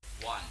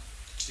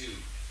two,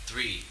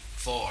 three,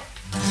 four.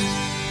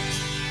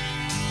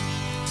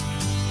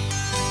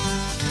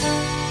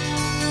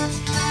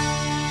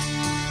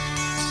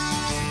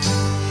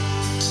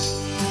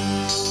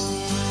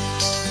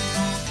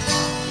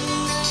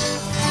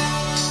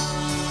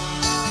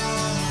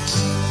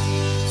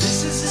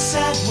 This is a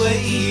sad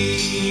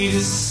way to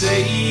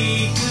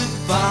say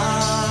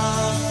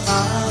goodbye.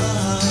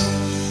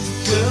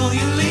 Girl,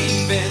 you're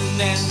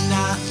leaving and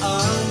I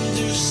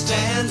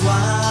understand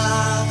why.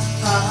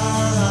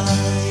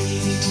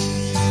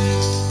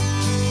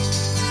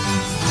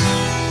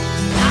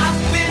 I've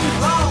been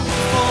wrong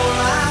before,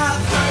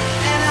 I've hurt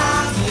and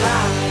I've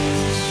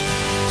lied.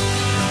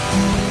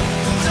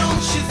 But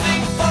don't you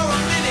think for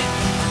a minute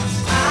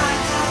I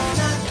have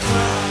not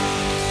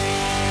cried.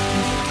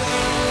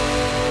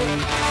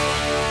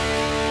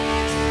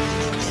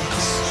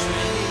 Next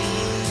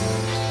train,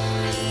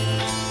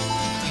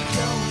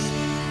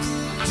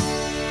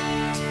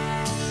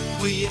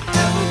 will you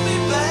ever be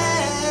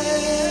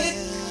back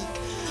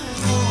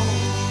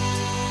home?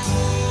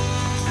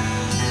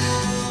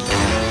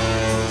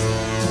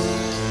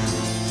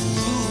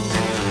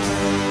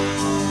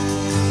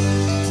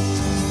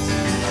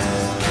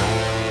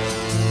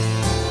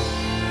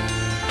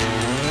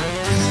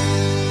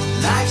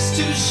 Life's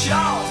too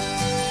short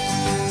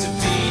to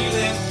be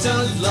left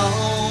alone.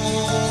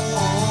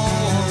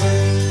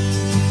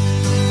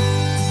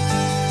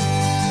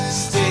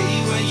 Stay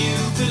where you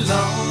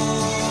belong.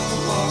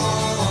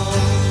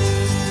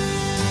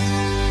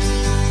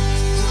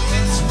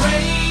 It's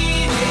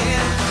raining,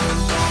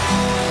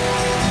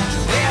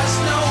 there's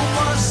no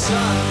more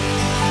sun.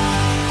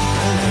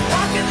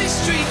 Walking these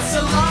streets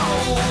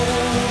alone,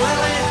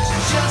 well, it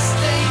just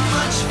ain't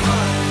much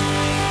fun.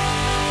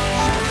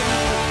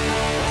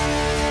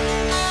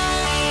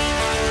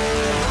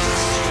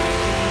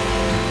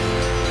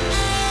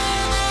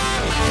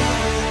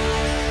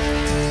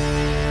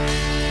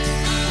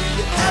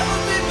 Ever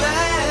be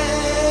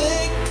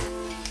back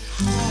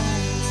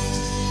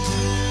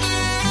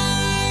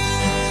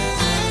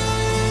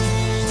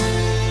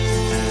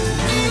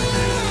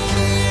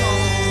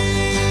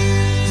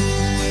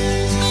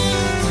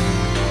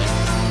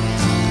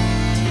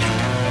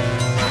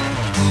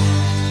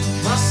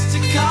must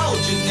have called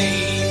your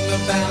name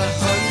about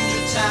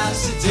 100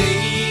 times a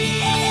day.